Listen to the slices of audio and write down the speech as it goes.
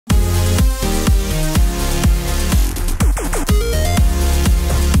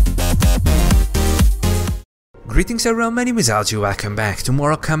Greetings everyone, my name is Algie, welcome back to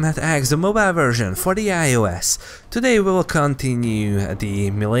more Kombat X, the mobile version for the iOS. Today we will continue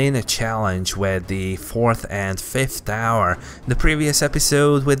the Mileena challenge with the 4th and 5th hour. In the previous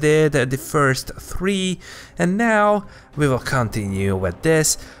episode we did the first 3, and now we will continue with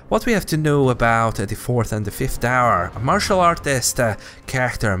this. What we have to know about the 4th and the 5th hour: a martial artist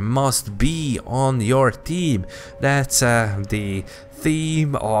character must be on your team. That's the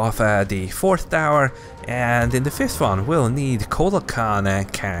theme of the 4th tower, and in the 5th one we'll need Kombat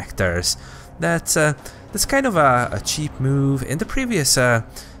X characters. That's kind of a cheap move. In the previous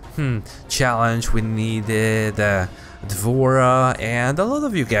challenge we needed Dvora, and a lot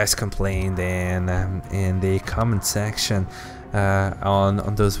of you guys complained in the comment section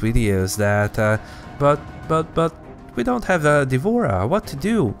on those videos that but we don't have Dvora, what to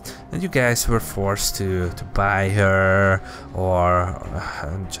do? And you guys were forced to buy her or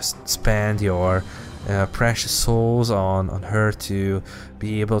just spend your precious souls on her to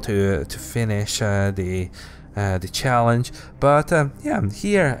be able to finish the challenge. But yeah,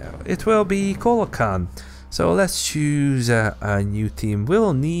 here it will be Kombat X. So let's choose a new team.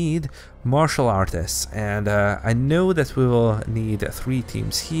 We'll need martial artists, and I know that we will need 3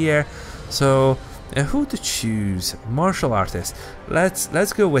 teams here. So who to choose? Martial artist.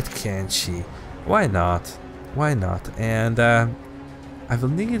 Let's go with Kenshi. Why not? Why not? And I will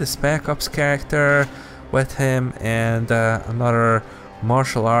need a Spec Ops character with him and another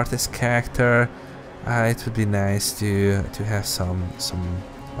martial artist character. It would be nice to have some.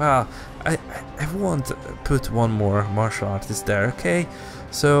 Well, I won't put one more martial artist there. Okay,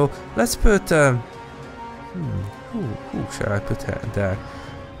 so let's put who should I put there?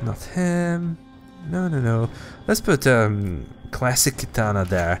 Not him. No. Let's put classic Kitana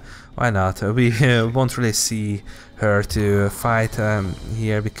there. Why not? We won't really see her to fight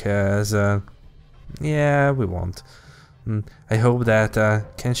here because yeah, we won't. I hope that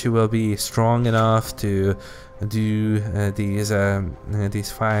Kenshi will be strong enough to do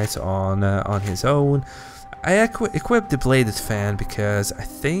these fights on his own. I equipped the bladed fan because I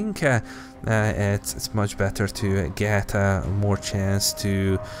think it's much better to get more chance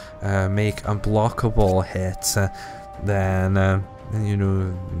to make unblockable hits than you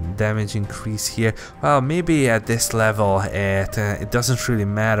know, damage increase here. Well, maybe at this level it doesn't really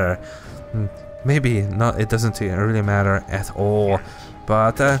matter. Maybe not. It doesn't really matter at all.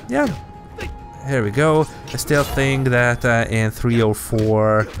 But yeah, here we go. I still think that in 3 or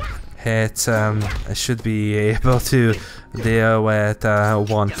 4 hits I should be able to deal with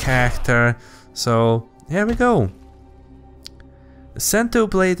one character. So here we go. The Cento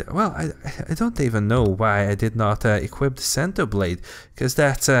Blade. Well, I don't even know why I did not equip the Cento Blade, because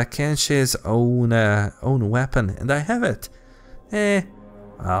that's Kenshi's own weapon, and I have it.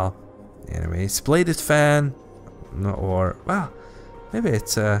 Well, anyways, bladed fan, or well, maybe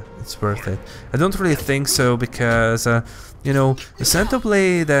it's worth it. I don't really think so, because you know, the Cento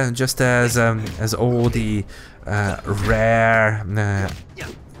Blade, just as all the rare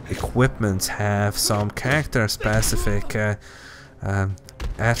equipments have some character specific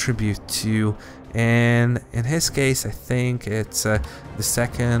attribute too, and in his case I think it's the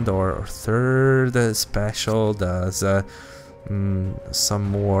 2nd or 3rd special does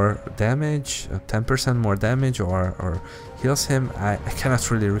some more damage, 10% more damage, or heals him. I cannot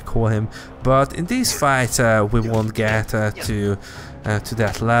really recall him, but in these fights we won't get to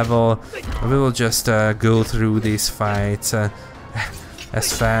that level. We will just go through these fights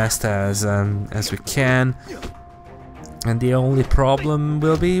as fast as we can, and the only problem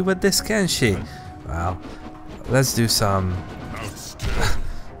will be with this Kenshi. Well, let's do some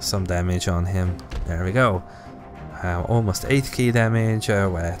damage on him. There we go. Almost 8k damage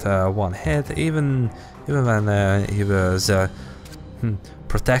with 1 hit, even when he was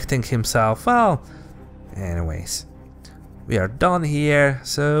protecting himself. Well, anyways, we are done here,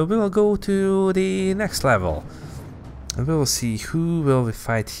 so we will go to the next level and we will see who will we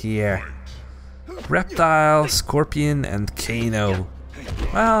fight here. Reptile, Scorpion, and Kano.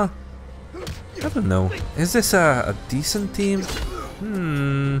 Well, I don't know. Is this a decent team?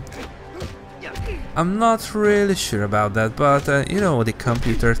 I'm not really sure about that, but you know, the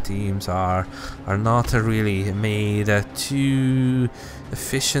computer teams are not really made too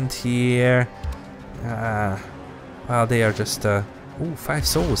efficient here. Well, they are just ooh, 5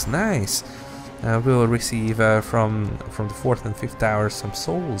 souls, nice. We'll receive from the 4th and 5th towers some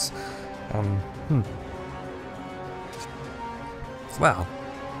souls. Well,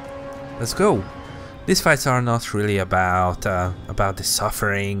 let's go. these fights are not really about the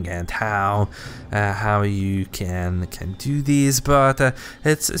suffering and how you can do these, but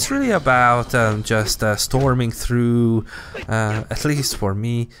it's really about just storming through, at least for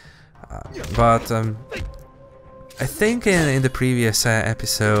me. But I think in the previous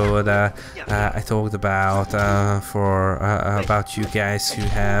episode I talked about about you guys who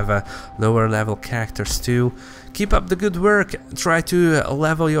have lower level characters too. Keep up the good work. Try to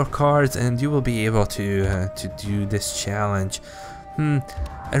level your cards, and you will be able to do this challenge.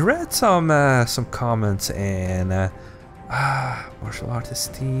 I read some comments and martial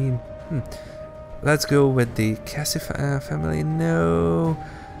artist team. Let's go with the Cassie family. No.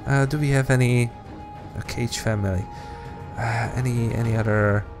 Do we have any Cage family? Any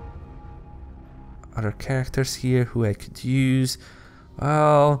other characters here who I could use?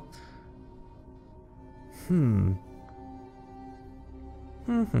 Well,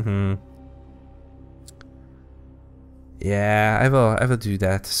 yeah, I will do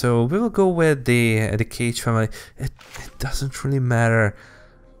that. So we will go with the Cage family. It doesn't really matter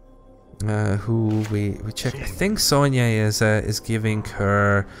who we check. I think Sonya is giving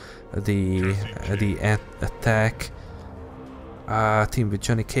her the attack. Team with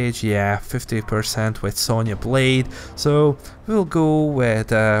Johnny Cage, yeah, 50% with Sonya Blade. So we'll go with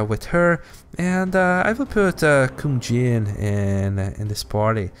her, and I will put Kung Jin in this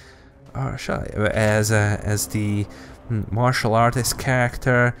party, or shall I, as the martial artist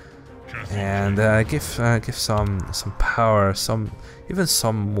character, and give some power, even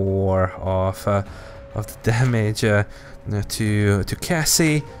some more of the damage to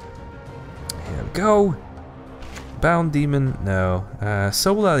Cassie. Here we go. Bound Demon, no.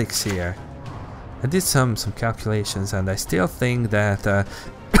 Soul Elixir. I did some calculations, and I still think that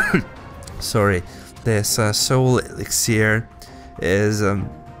sorry, this Soul Elixir is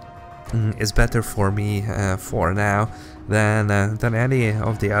better for me for now than any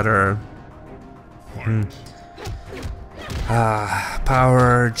of the other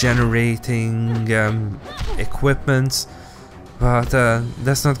power generating equipments. But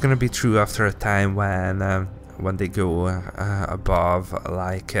that's not gonna be true after a time when they go above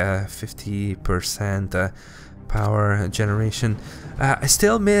like 50% power generation. I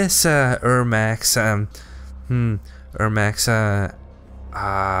still miss Ermac's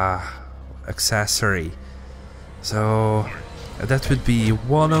accessory. So that would be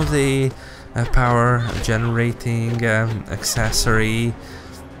one of the power generating accessory.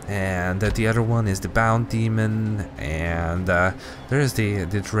 And the other one is the Bound Demon, and there is the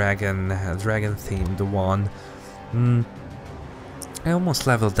dragon themed one. I almost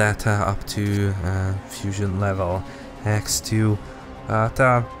leveled that up to fusion level X2, but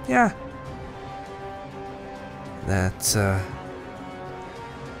yeah, that's I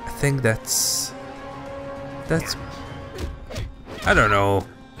think that's I don't know.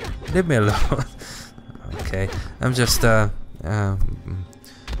 Leave me alone. Okay, I'm just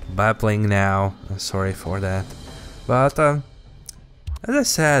babbling now. Sorry for that, but as I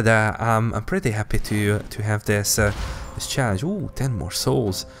said, I'm pretty happy to have this challenge. Ooh, 10 more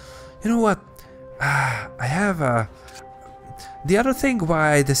souls. You know what? I have the other thing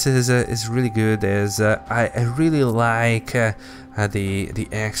why this is really good is I really like the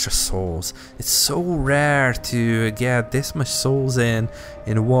extra souls. It's so rare to get this much souls in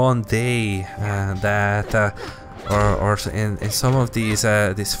one day, that or in some of these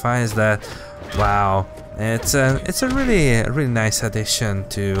fights that, wow, it's a really nice addition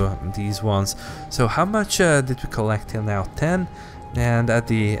to these ones. So how much did we collect till now? 10, and at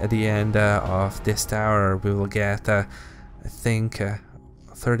the end of this tower we will get I think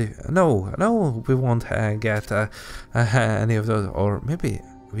 30. No, we won't get any of those, or maybe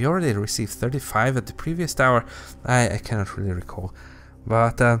we already received 35 at the previous tower. I cannot really recall,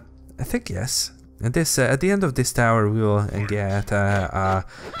 but I think yes. And this at the end of this tower we will get a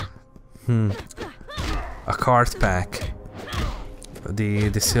card pack,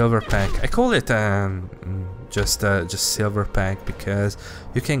 the silver pack. I call it just silver pack because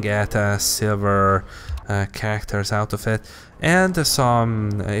you can get silver characters out of it, and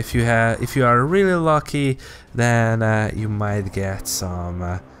some, if you are really lucky, then you might get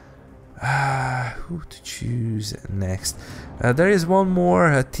some. Who to choose next? There is one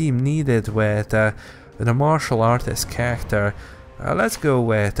more team needed with a martial artist character. Let's go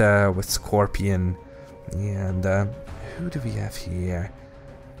with Scorpion. And who do we have here?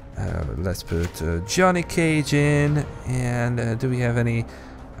 Let's put Johnny Cage in. And do we have any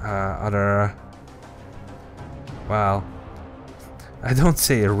other? Well, I don't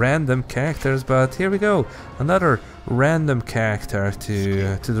say random characters, but here we go. Another random character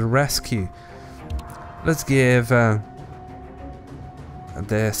to the rescue. let's give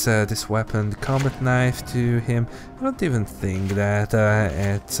this weapon, the combat knife, to him. I don't even think that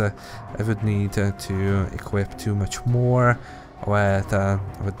I would need to equip too much more with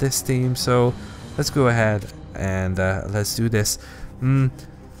this team. So let's go ahead and let's do this.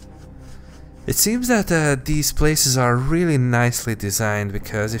 It seems that these places are really nicely designed,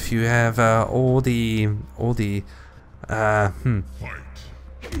 because if you have all the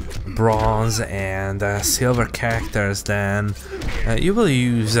bronze and silver characters, then you will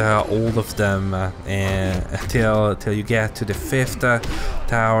use all of them till you get to the 5th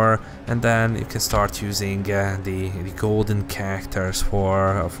tower, and then you can start using the golden characters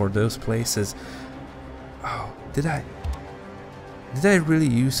for those places. Oh, did I really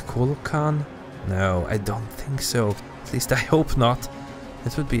use Kolokan? No, I don't think so. At least I hope not.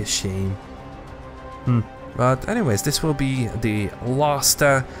 It would be a shame. But anyways, this will be the last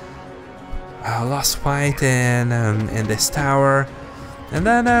fight in this tower, and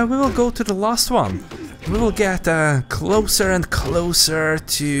then we will go to the last one. We will get closer and closer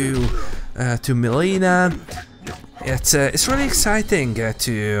to Mileena. It's really exciting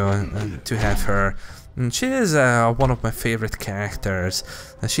to have her. And she is one of my favorite characters.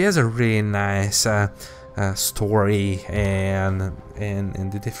 She has a really nice story and in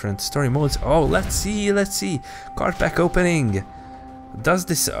the different story modes. Oh, let's see. Card pack opening. Does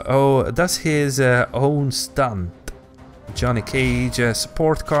his own stunt. Johnny Cage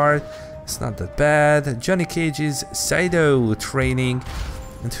support card. It's not that bad. Johnny Cage's Saido training.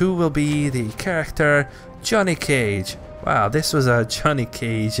 And who will be the character? Johnny Cage. Wow, this was a Johnny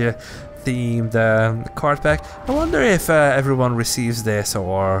Cage themed card pack. I wonder if everyone receives this,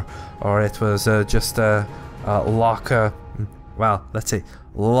 or it was just a lock. Well, let's say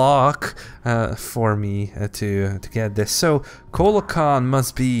lock for me to get this. So Kolokan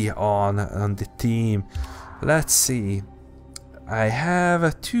must be on the team. Let's see. I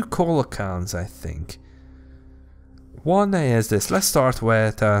have 2 Kolokans, I think. One is this. Let's start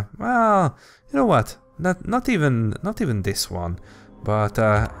with well, you know what? Not even this one. But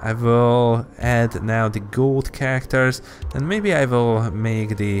I will add now the gold characters, and maybe I will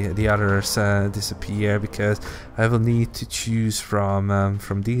make the others disappear, because I will need to choose from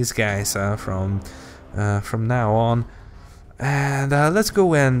these guys from now on. And let's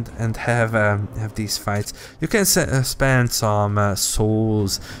go and have these fights. You can spend some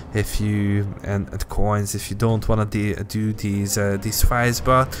souls if you and coins if you don't want to do these fights,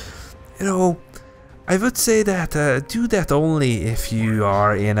 but you know, I would say that do that only if you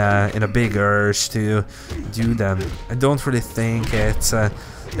are in a big urge to do them. I don't really think it's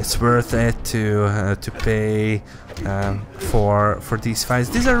worth it to pay for these fights.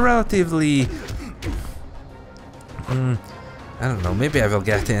 These are relatively I don't know. Maybe I will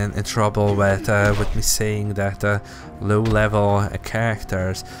get in trouble with me saying that low-level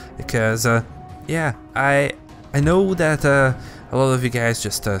characters, because yeah, I know that a lot of you guys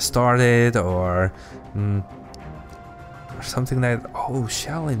just started or something like. Oh,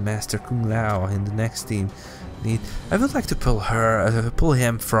 Shaolin Master Kung Lao in the next team. Neat. I would like to pull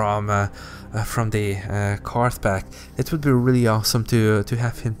him from the card pack. It would be really awesome to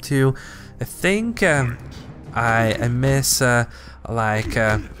have him too. I think I miss like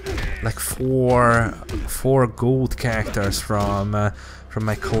four gold characters from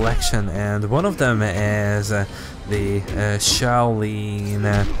my collection, and one of them is the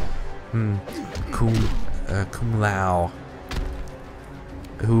Shaolin Kung Lao,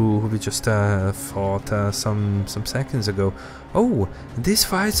 who we just fought some seconds ago. Oh, these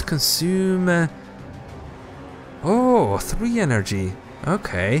fights consume 3 energy.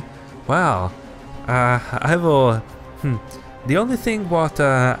 Okay, well, I will. The only thing what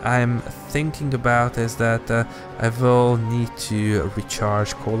I'm thinking about is that I will need to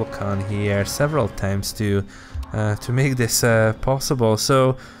recharge Kolokan here several times to make this possible.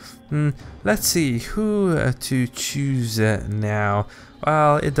 So let's see who to choose now.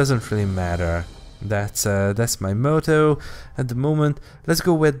 Well, it doesn't really matter. That's my motto at the moment. Let's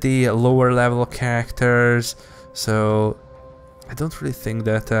go with the lower level characters. So I don't really think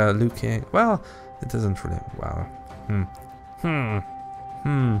that Liu Kang. Well, it doesn't really. Wow. I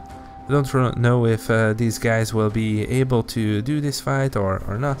don't know if these guys will be able to do this fight or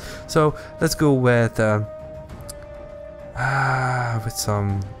not. So let's go with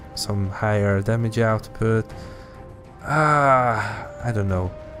some higher damage output. I don't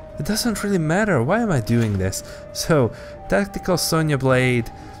know. It doesn't really matter. Why am I doing this? So tactical Sonya Blade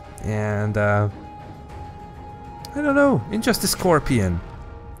and I don't know. Injustice Scorpion.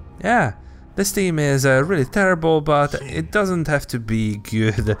 Yeah. This team is really terrible, but it doesn't have to be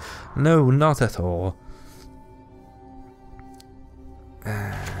good. No, not at all.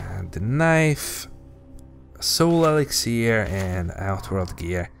 The knife, soul elixir, and outworld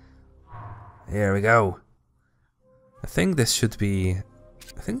gear. Here we go. I think this should be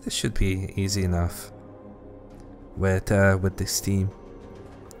easy enough with this team.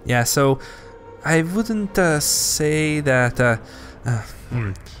 Yeah, so I wouldn't say that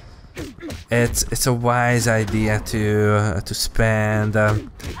it's a wise idea to spend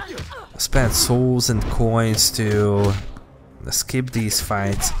souls and coins to skip these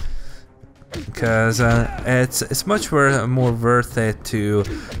fights, because it's much more worth it to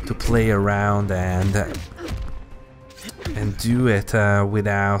play around and do it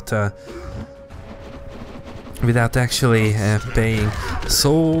without actually paying.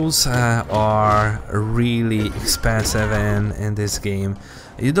 Souls are really expensive in this game.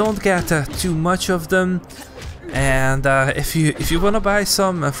 You don't get too much of them, and if you want to buy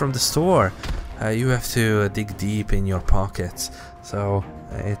some from the store, you have to dig deep in your pockets. So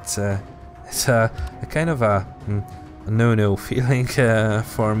it's a kind of a no-no feeling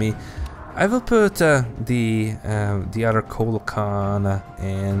for me. I will put the other Kolkan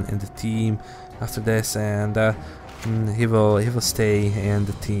in the team after this, and he will stay in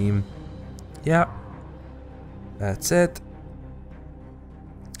the team. Yeah, that's it.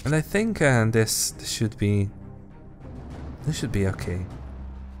 And I think this should be okay.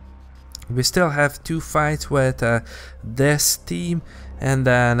 We still have 2 fights with this team, and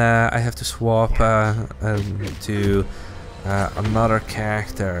then I have to swap to another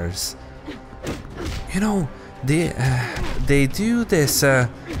characters. You know, they do this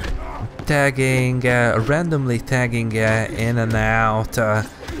tagging, randomly tagging in and out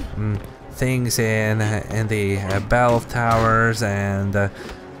things in the bell towers and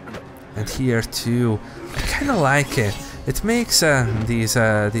here too. I kind of like it. It makes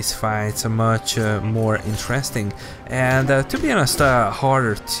these fights much more interesting, and to be honest,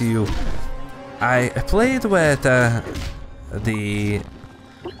 harder too. I played with the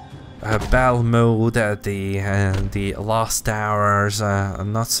bell mode at the Lost Hours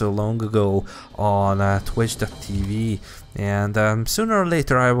not so long ago on Twitch.tv, and sooner or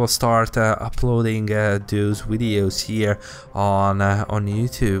later I will start uploading those videos here on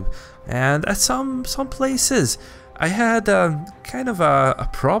YouTube. And at some places I had kind of a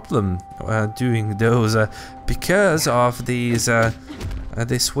problem doing those because of these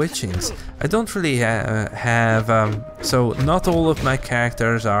switchings. I don't really have so not all of my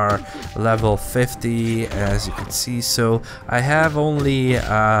characters are level 50, as you can see, so I have only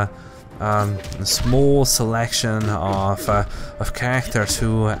a small selection of characters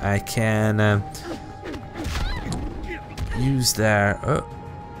who I can use there. Oh,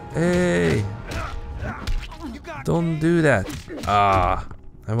 hey, don't do that.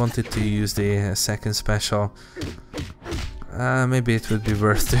 I wanted to use the second special. Maybe it would be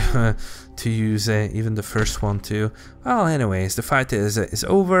worth to use even the first one too. Well, anyways, the fight is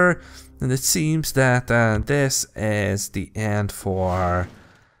over, and it seems that this is the end for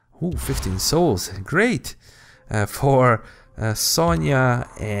 15 souls. Great for Sonya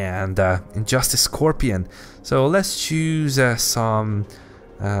and Injustice Scorpion. So let's choose some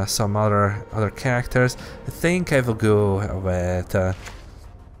other characters. I think I will go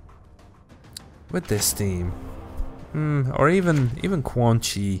with this team. Or even Quan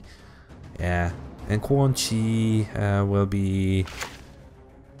Chi. Yeah, and Quan Chi will be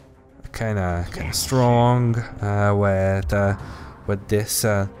kind of strong with this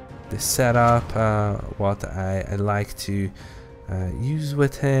setup. What I like to use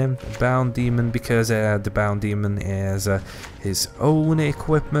with him, Bound Demon, because the Bound Demon is his own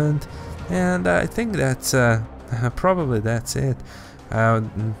equipment, and I think that's probably that's it.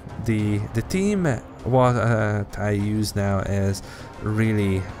 The team what I use now is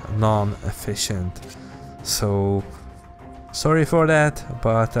really non-efficient, so sorry for that,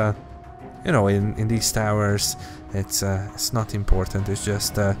 but you know, in these towers it's not important. It's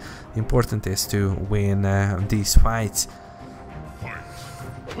just important is to win these fights.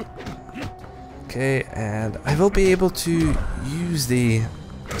 Okay, and I will be able to use the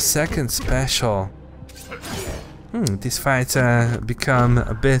second special. These fights become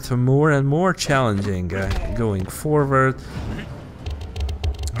a bit more and more challenging going forward.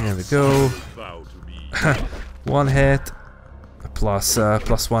 There we go. One hit plus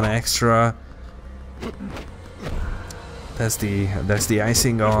 1 extra. That's the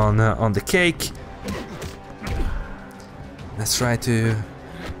icing on the cake. Let's try to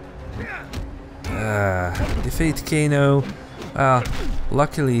defeat Kano. Well,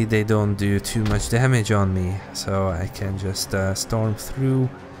 luckily they don't do too much damage on me, so I can just storm through.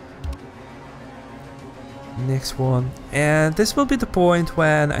 next one, and this will be the point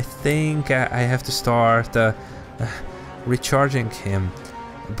when I think I have to start recharging him.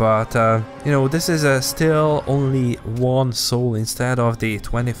 But you know, this is still only 1 soul instead of the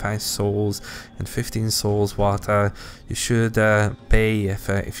 25 souls and 15 souls what you should pay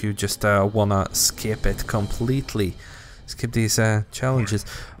if you just wanna skip it completely, skip these challenges.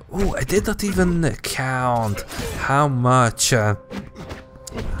 Oh, I did not even count how much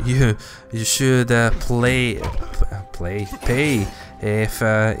you should pay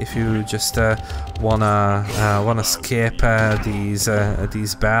if you just wanna skip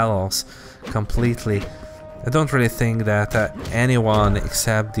these battles completely. I don't really think that anyone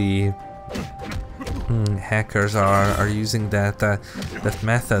except the hackers are using that that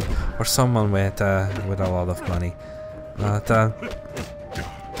method, or someone with a lot of money. But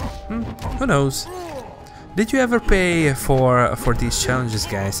who knows? Did you ever pay for these challenges,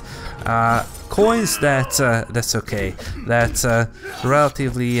 guys? Coins, that's okay. That's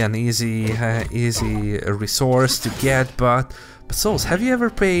relatively an easy resource to get. But souls, have you ever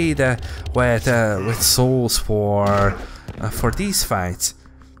paid with souls for these fights?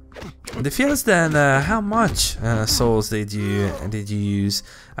 If yes, then how much souls did you use?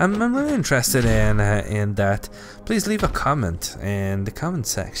 I'm really interested in that. Please leave a comment in the comment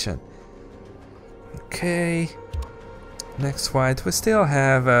section. Okay, next fight. We still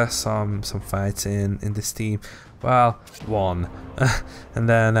have some fights in this team. Well, one, and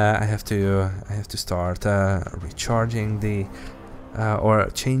then I have to start recharging the or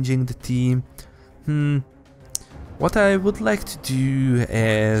changing the team. What I would like to do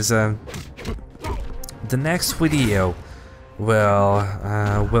is the next video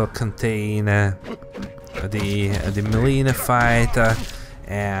will contain the Mileena fight.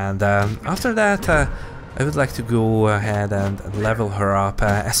 And after that, I would like to go ahead and level her up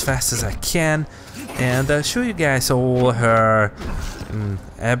as fast as I can, and show you guys all her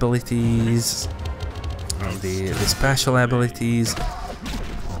abilities, the special abilities.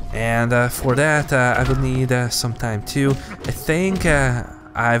 And for that, I will need some time too. I think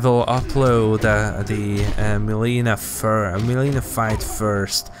I will upload the Mileena fight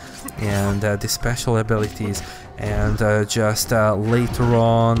first, and the special abilities. And just later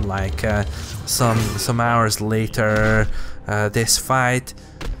on, like some hours later, this fight.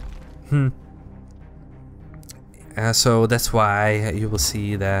 So that's why you will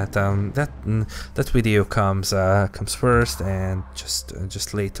see that that video comes first, and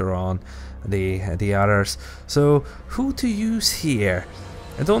just later on the others. So who to use here?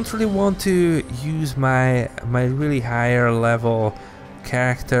 I don't really want to use my really higher level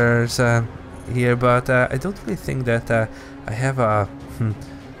characters here, but I don't really think that I have a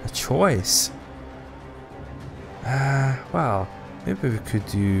choice. Well, maybe we could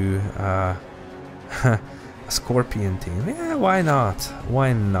do a Scorpion team. Yeah, why not?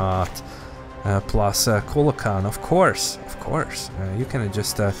 Why not? Plus Kolokan, of course. You can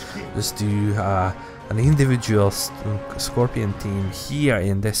just do an individual Scorpion team here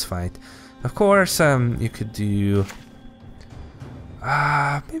in this fight. Of course, you could do.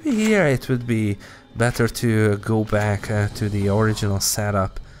 Maybe here it would be better to go back to the original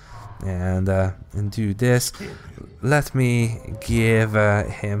setup and do this. Let me give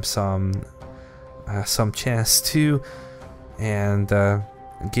him some chance too, and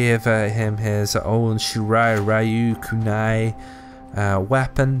give him his own Shirai Ryu Kunai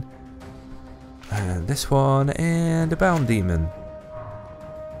weapon. This one, and the Bound Demon.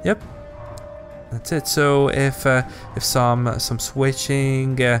 Yep. That's it. So if some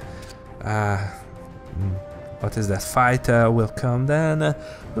switching, what is that, fight will come, then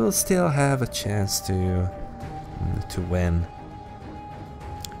we'll still have a chance to win.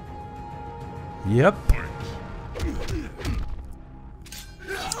 Yep.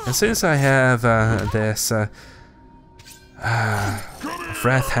 And since I have this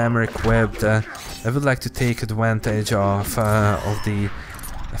Wrath Hammer equipped, I would like to take advantage of the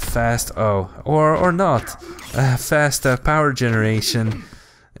fast or not fast power generation,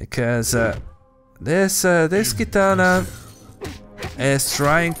 because this katana is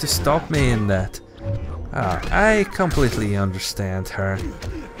trying to stop me in that. I completely understand her.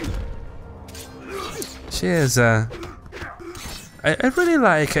 She is I really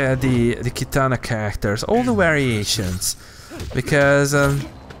like the katana characters, all the variations, because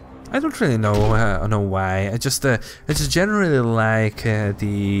I don't really know why. I just generally like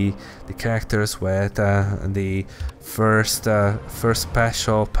the characters with the first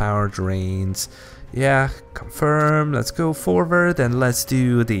special power drains. Yeah, confirm. Let's go forward and let's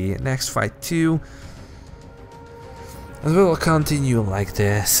do the next fight too. And we'll continue like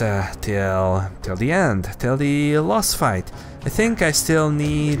this till the end, till the last fight. I think I still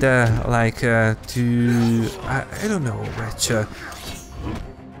need like to I don't know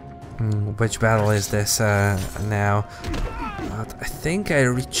which battle is this now. But I think I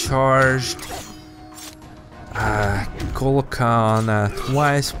recharged Khan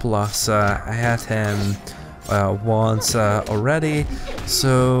twice, plus I had him once already,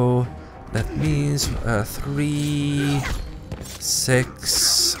 so that means 3,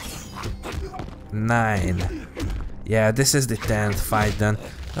 6, 9. Yeah, this is the 10th fight then.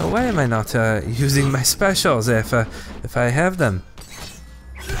 Why am I not using my specials if I have them?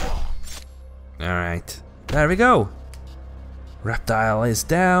 Alright, there we go. Reptile is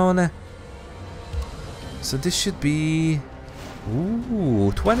down. So this should be...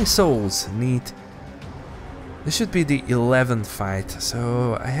 Ooh, 20 souls, neat. This should be the 11th fight,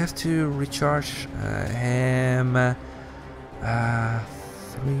 so I have to recharge him.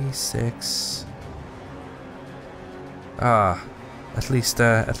 3, 6... at least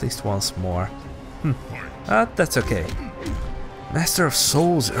once more. That's okay. Master of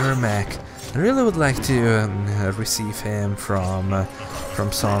Souls Ermac. I really would like to receive him from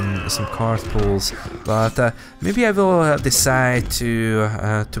some card pools, but maybe I will decide to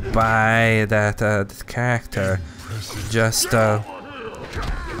buy that character just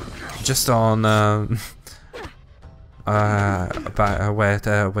on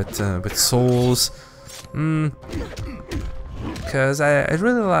with souls. Because I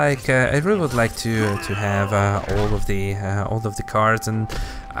really would like to have all of the cards, and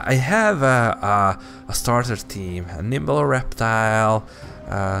I have a starter team: a Nimble Reptile,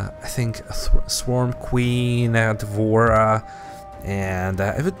 I think a Swarm Queen, Devora, and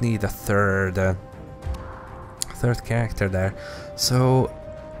I would need a third character there. So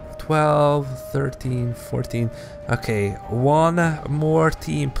 12, 13, 14. Okay, one more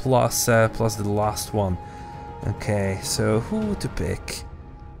team plus the last one. Okay, so who to pick?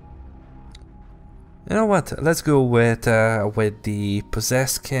 You know what? Let's go with the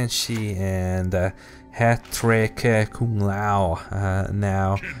Possessed Kenshi and Hat Trick Kung Lao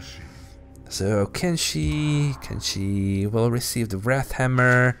now. So Kenshi will receive the Wrath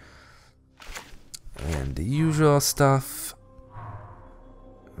Hammer and the usual stuff.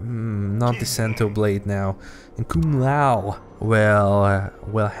 Not the Cento Blade now. And Kung Lao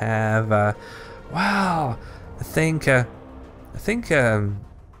will have wow. I think I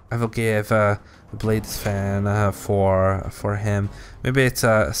will give the Bladed Fan for him. Maybe it's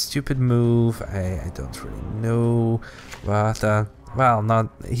a stupid move. I don't really know, but well, not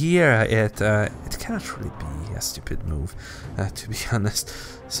here. It cannot really be a stupid move, to be honest.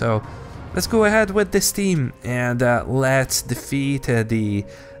 So let's go ahead with this team and let's defeat the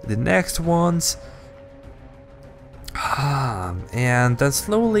next ones. And then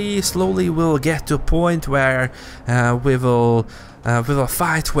slowly we'll get to a point where we will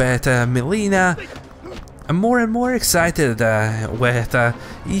fight with Mileena. I'm more and more excited with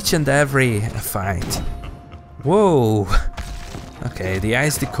each and every fight. Whoa! Okay, the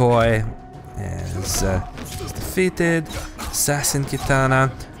Ice Decoy is defeated. Assassin Kitana.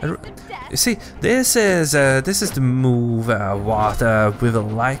 You see, this is the move what we will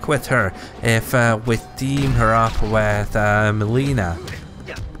like with her if we team her up with Mileena.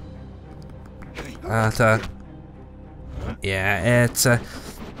 Yeah, it's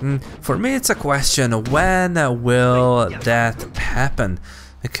for me it's a question of when will that happen,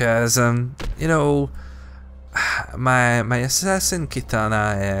 because you know, my Assassin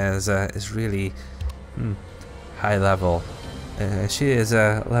Kitana is really high level. She is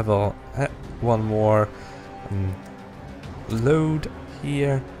a level one more load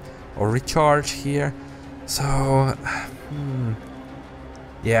here or recharge here, so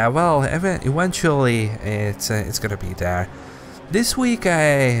yeah, well, eventually it's gonna be there. This week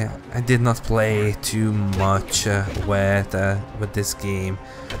I did not play too much with this game.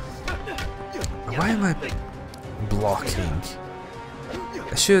 Why am I blocking?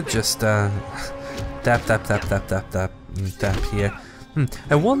 I should just tap here.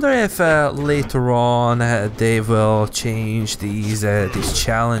 I wonder if later on they will change these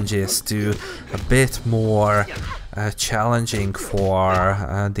challenges to a bit more challenging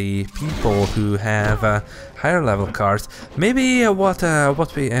for the people who have higher level cards. Maybe what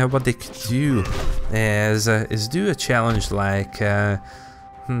they could do is do a challenge like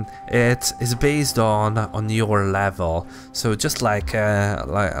it is based on your level. So just like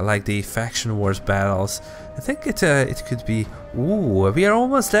the Faction Wars battles, I think it could be. Ooh, we are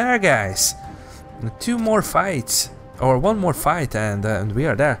almost there, guys. 2 more fights. or one more fight, and we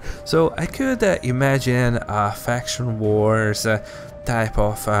are there. So I could imagine a faction wars type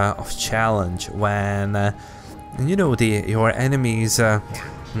of challenge when you know your enemy's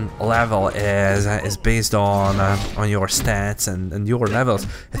level is based on your stats and your levels.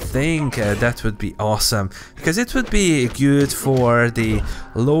 I think that would be awesome, because it would be good for the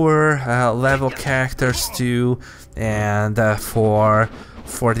lower level characters too, and for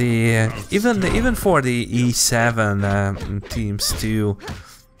the even for the E7 teams too.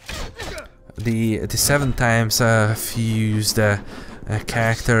 The 7 times fused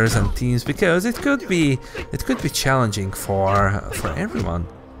characters and teams, because it could be challenging for everyone.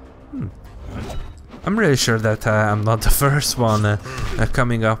 I'm really sure that I'm not the first one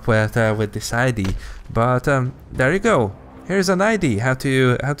coming up with this ID, but there you go. Here's an ID how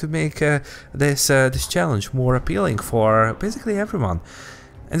to make this challenge more appealing for basically everyone.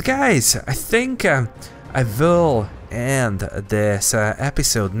 And guys, I think I will end this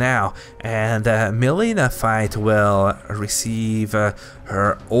episode now, and Mileena fight will receive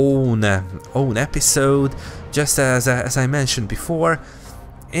her own episode, just as I mentioned before.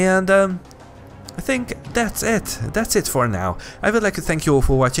 And I think that's it for now. I would like to thank you all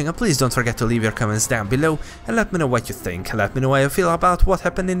for watching, and please don't forget to leave your comments down below and let me know what you think. Let me know how you feel about what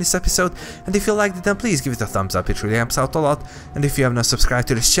happened in this episode, and if you liked it, then please give it a thumbs up. It really helps out a lot. And if you have not subscribed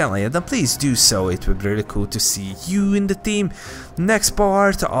to this channel yet, then please do so. It would be really cool to see you in the team. Next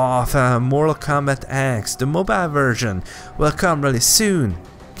part of Mortal Kombat X, the mobile version, will come really soon.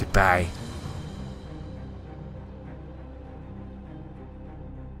 Goodbye.